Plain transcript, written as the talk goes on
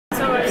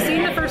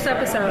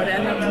episode,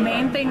 and the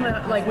main thing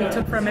that like we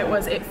took from it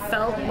was it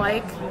felt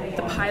like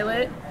the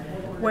pilot,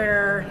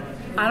 where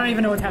I don't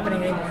even know what's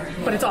happening anymore,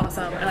 but it's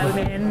awesome, and I'm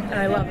in, and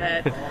I love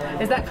it.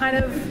 Is that kind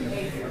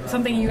of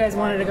something you guys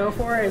wanted to go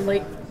for, or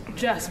like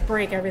just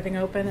break everything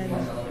open and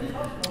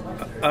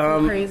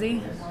go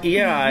crazy?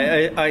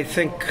 Yeah, I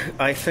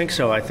think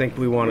so. I think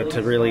we wanted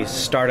to really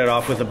start it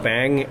off with a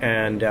bang,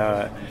 and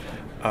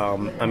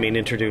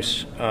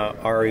introduce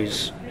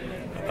Ari's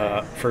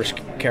first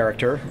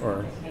character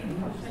or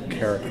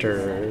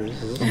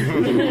characters,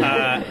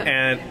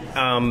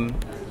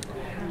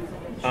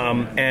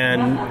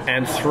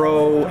 and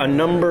throw a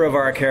number of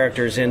our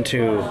characters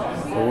into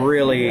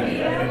really,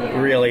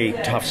 really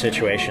tough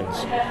situations.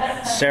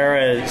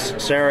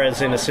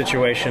 Sarah's in a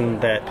situation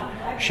that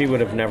she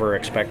would have never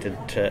expected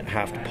to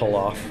have to pull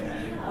off,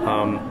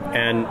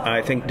 and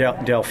I think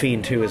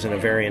Delphine too is in a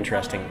very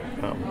interesting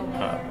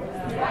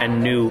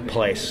and new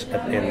place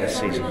in this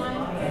season.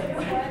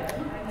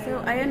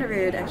 So I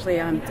interviewed actually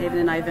David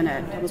and Ivan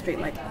at Double Street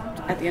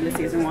at the end of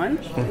season 1.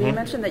 Mm-hmm. You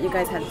mentioned that you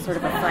guys had sort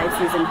of a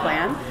 5-season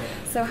plan.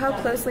 So how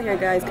closely are you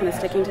guys kind of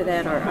sticking to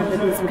that, or are there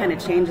been some kind of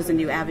changes and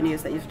new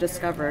avenues that you've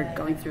discovered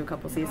going through a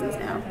couple seasons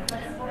now?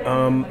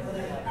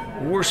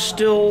 We're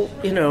still,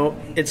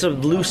 it's a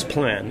loose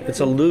plan. It's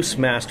a loose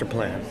master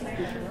plan.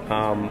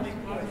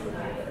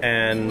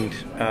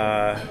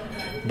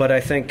 But I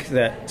think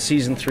that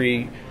season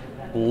 3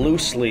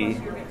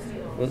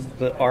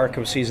 the arc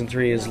of season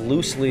 3 is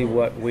loosely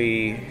what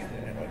we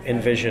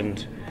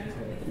envisioned.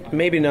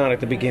 Maybe not at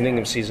the beginning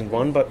of season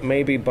 1, but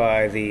maybe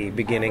by the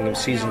beginning of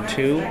season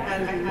 2,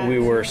 we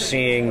were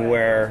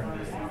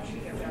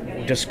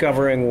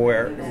discovering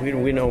where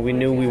we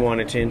knew we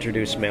wanted to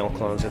introduce male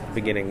clones at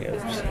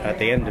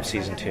the end of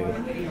season 2.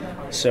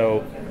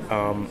 So,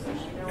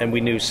 and we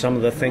knew some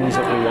of the things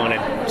that we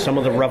wanted, some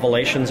of the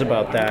revelations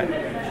about that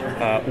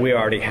we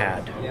already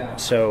had.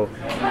 So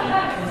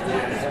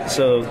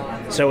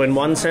in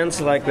one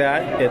sense, like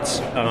that,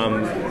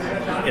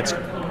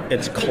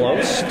 it's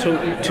close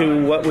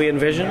to what we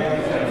envisioned.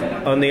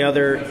 On the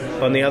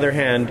other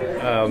hand,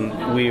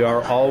 we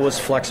are always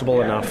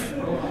flexible enough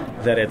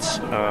that it's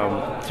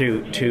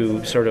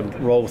to sort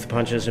of roll with the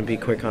punches and be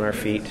quick on our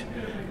feet.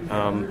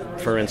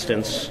 For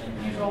instance,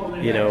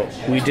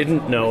 we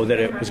didn't know that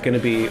it was going to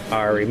be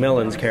Ari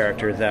Millen's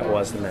character that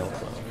was the male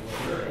clone.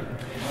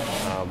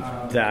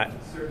 That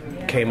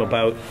came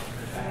about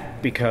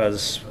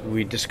because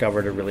we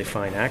discovered a really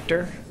fine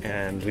actor,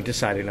 and we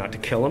decided not to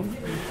kill him,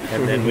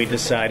 and then we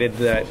decided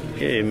that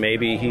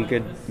maybe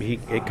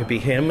it could be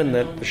him, and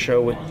that the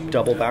show would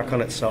double back on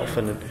itself,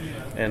 and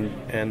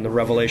the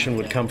revelation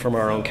would come from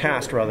our own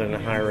cast rather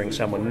than hiring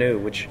someone new,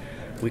 which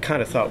we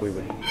kind of thought we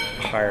would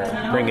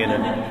bring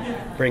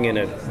in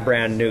a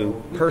brand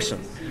new person,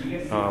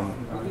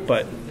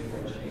 but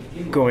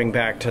going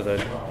back to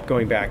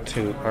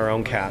our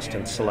own cast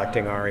and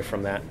selecting Ari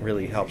from that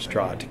really helps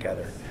draw it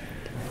together.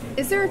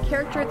 Is there a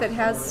character that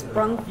has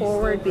sprung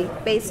forward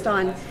based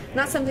on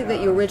not something that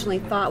you originally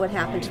thought would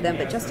happen to them,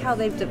 but just how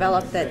they've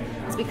developed that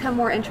has become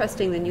more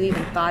interesting than you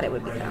even thought it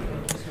would become?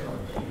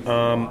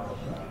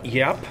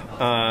 Yep.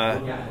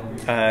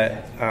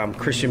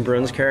 Christian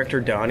Brun's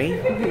character, Donnie.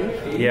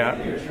 Mm-hmm.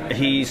 Yeah.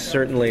 He's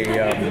certainly,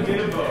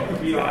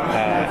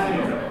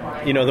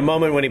 the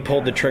moment when he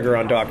pulled the trigger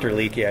on Dr.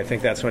 Leakey, I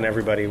think that's when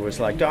everybody was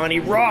like, Donnie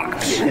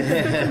rocks!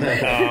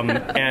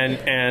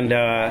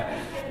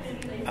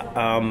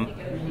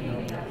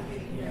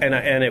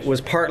 And it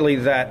was partly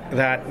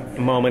that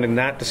moment and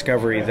that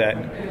discovery that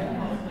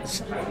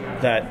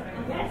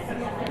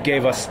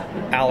gave us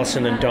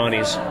Allison and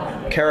Donnie's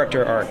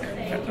character arc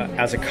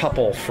as a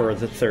couple for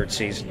the third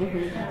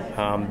season,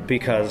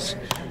 because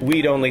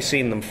we'd only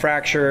seen them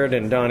fractured,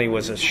 and Donnie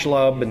was a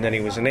schlub, and then he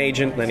was an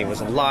agent, and then he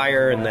was a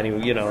liar, and then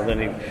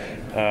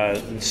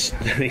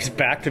he's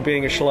back to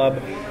being a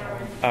schlub.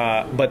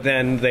 But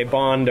then they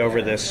bond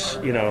over this,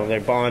 they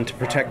bond to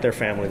protect their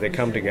family. They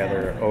come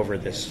together over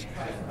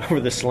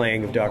the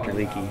slaying of Dr.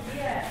 Leakey.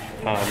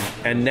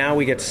 And now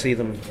we get to see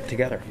them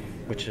together,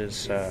 which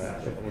is,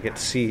 we get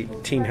to see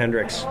Team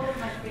Hendrix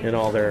in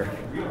all their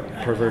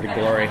perverted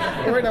glory.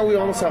 And right now we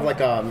almost have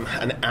like an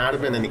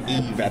Adam and an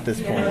Eve at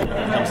this point when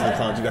it comes to the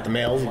clones. You've got the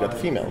males, you've got the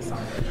females.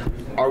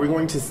 Are we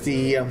going to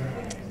see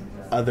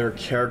other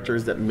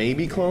characters that may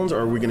be clones,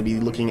 or are we going to be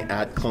looking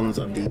at clones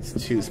of these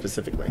two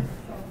specifically?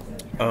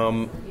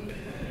 I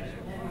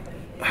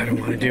don't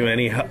want to do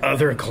any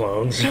other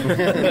clones.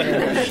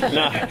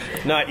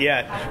 not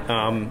yet.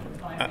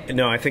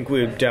 No, I think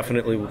we would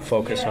definitely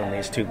focus on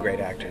these two great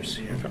actors.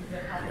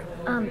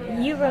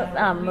 You wrote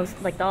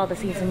all the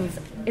seasons.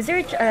 Is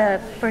there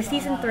for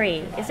season 3?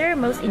 Is there a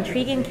most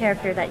intriguing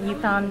character that you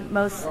found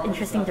most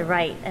interesting to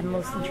write and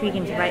most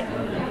intriguing to write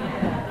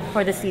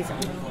for the season?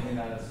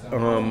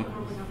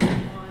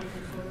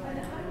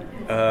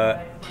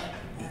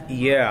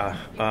 Yeah,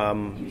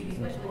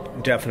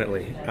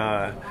 definitely.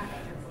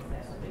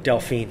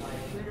 Delphine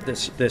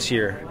this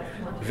year,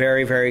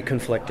 very, very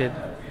conflicted,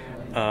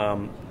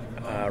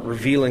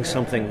 revealing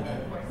something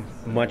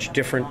much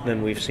different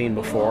than we've seen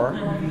before,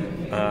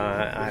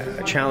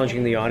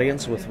 challenging the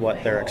audience with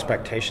what their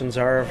expectations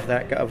are of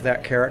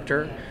that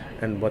character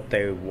and what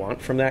they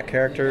want from that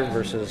character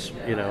versus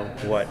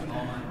what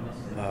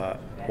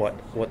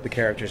the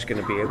character is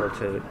going to be able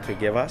to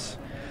give us,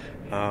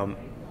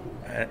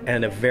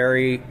 and a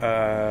very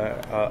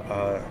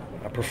a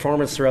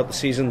performance throughout the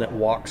season that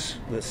walks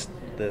this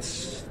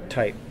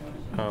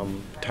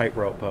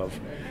tightrope of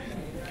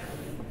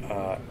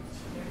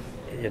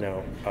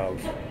of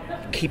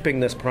keeping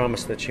this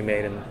promise that she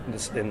made in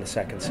the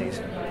second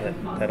season,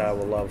 that I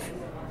will love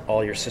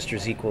all your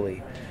sisters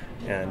equally,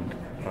 and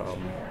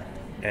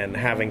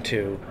having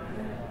to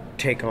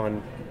take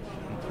on,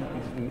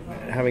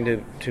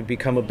 having to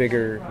become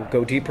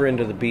go deeper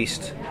into the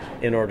beast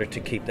in order to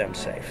keep them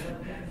safe,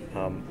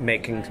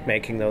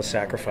 making those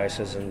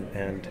sacrifices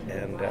and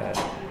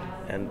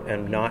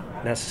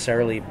not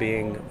necessarily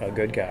being a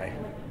good guy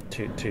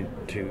to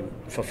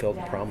fulfill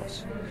the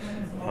promise,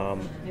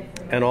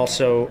 and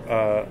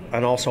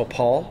also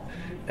Paul,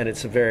 and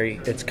it's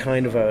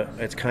kind of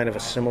a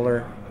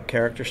similar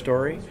character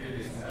story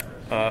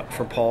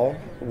for Paul,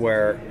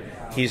 where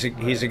he's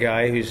a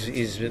guy he's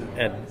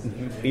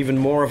even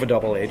more of a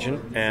double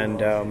agent, and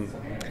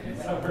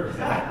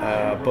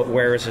but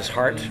where is his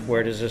heart?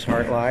 Where does his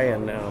heart lie?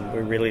 And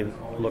we really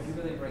look.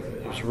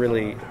 It was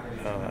really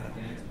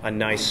a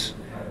nice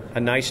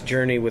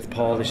journey with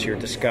Paul this year,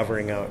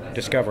 discovering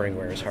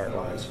where his heart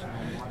lies.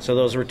 So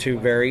those were two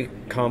very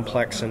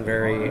complex and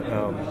very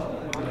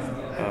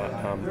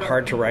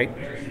hard to write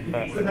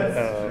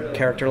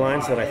character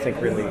lines that I think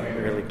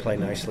really play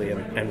nicely,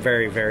 and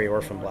very, very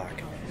Orphan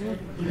Black.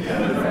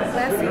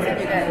 Last season,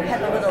 you guys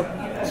had the little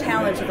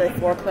challenge of the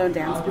 4-clone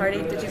dance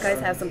party. Did you guys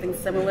have something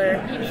similar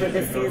for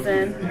this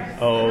season?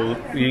 Oh,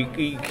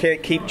 you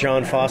can't keep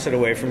John Fawcett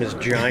away from his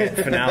giant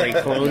finale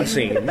clone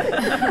scene.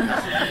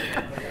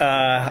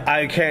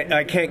 I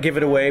can't give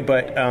it away,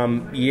 but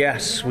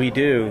yes, we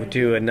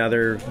do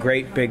another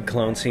great big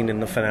clone scene in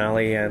the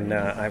finale, and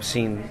I've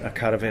seen a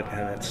cut of it,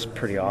 and it's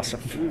pretty awesome.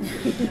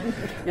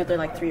 They're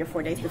like 3 or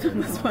 4 days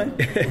between this one.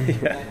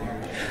 Yeah.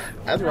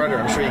 As a writer,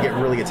 I'm sure you get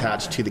really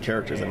attached to the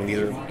characters. I mean, these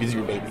are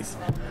your babies.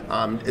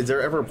 Is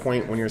there ever a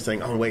point when you're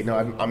saying, "Oh wait, no,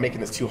 I'm making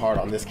this too hard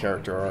on this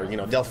character," or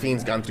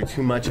Delphine's gone through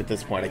too much at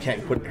this point, I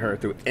can't put her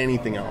through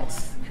anything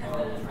else?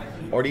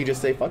 Or do you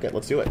just say, "Fuck it,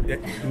 let's do it"?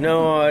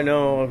 No, I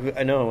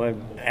know. I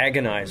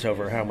agonize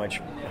over how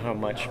much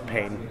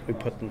pain we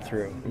put them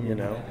through.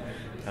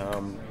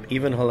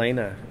 Even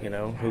Helena,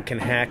 who can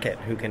hack it,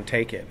 who can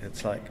take it.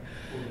 It's like,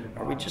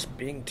 are we just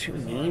being too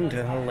mean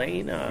to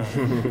Helena?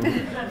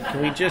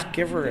 Can we just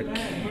give her a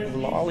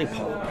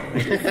lollipop and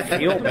make her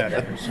feel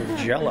better? Some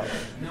Jello.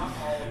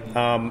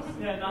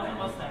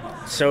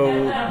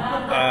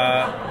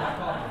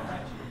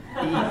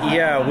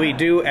 Yeah, we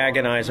do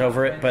agonize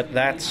over it, but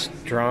that's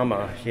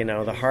drama.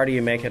 The harder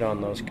you make it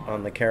on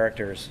the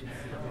characters,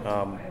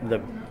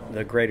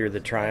 the greater the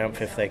triumph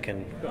if they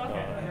can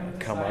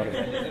come out of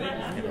it.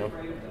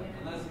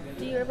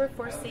 Do you ever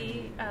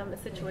foresee a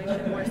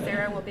situation where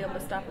Sarah will be able to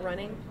stop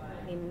running?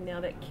 I mean, now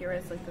that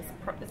Kira's like this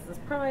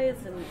prize,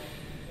 and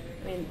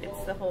I mean,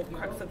 it's the whole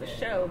crux of the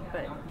show,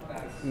 but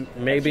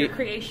maybe your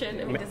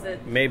creation. I mean, does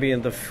it? Maybe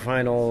in the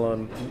final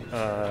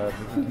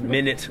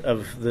minute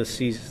of the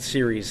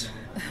series.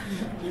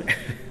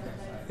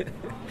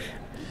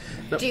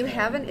 Do you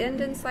have an end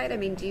in sight? I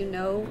mean, do you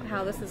know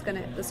how the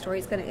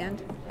story's gonna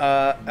end?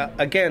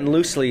 Again,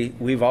 loosely,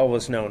 we've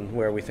always known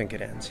where we think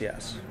it ends.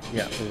 Yes,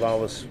 yeah, we've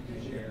always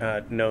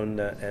known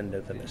the end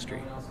of the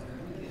mystery.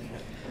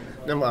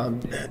 Now,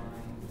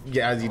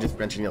 yeah, as you just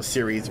mentioned,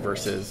 series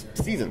versus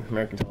season,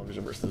 American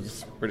television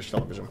versus British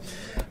television.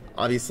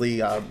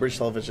 Obviously, British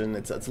television,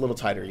 it's a little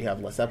tighter. You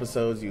have less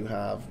episodes. You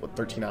have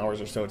 13 hours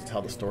or so to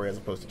tell the story, as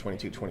opposed to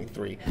 22,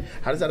 23.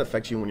 How does that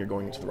affect you when you're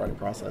going into the writing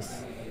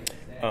process?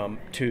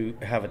 To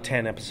have a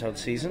 10-episode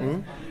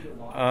season?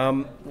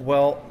 Mm-hmm.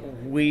 Well,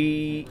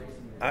 we're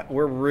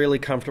really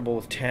comfortable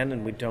with 10,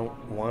 and we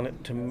don't want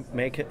it to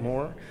make it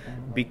more,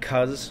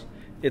 because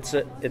it's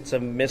a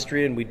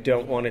mystery, and we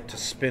don't want it to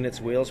spin its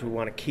wheels. We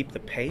want to keep the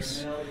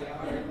pace.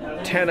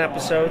 10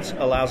 episodes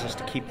allows us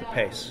to keep the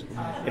pace.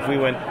 If we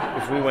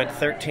went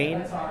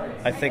 13,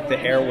 I think the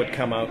air would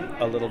come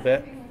out a little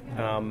bit,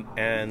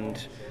 and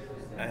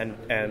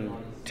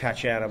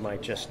Tatiana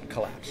might just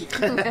collapse.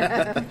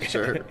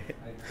 Sure.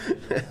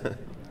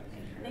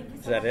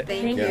 Is that it?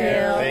 Thank you.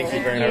 Thank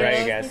you very much. All right,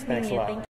 you guys. Thanks a lot.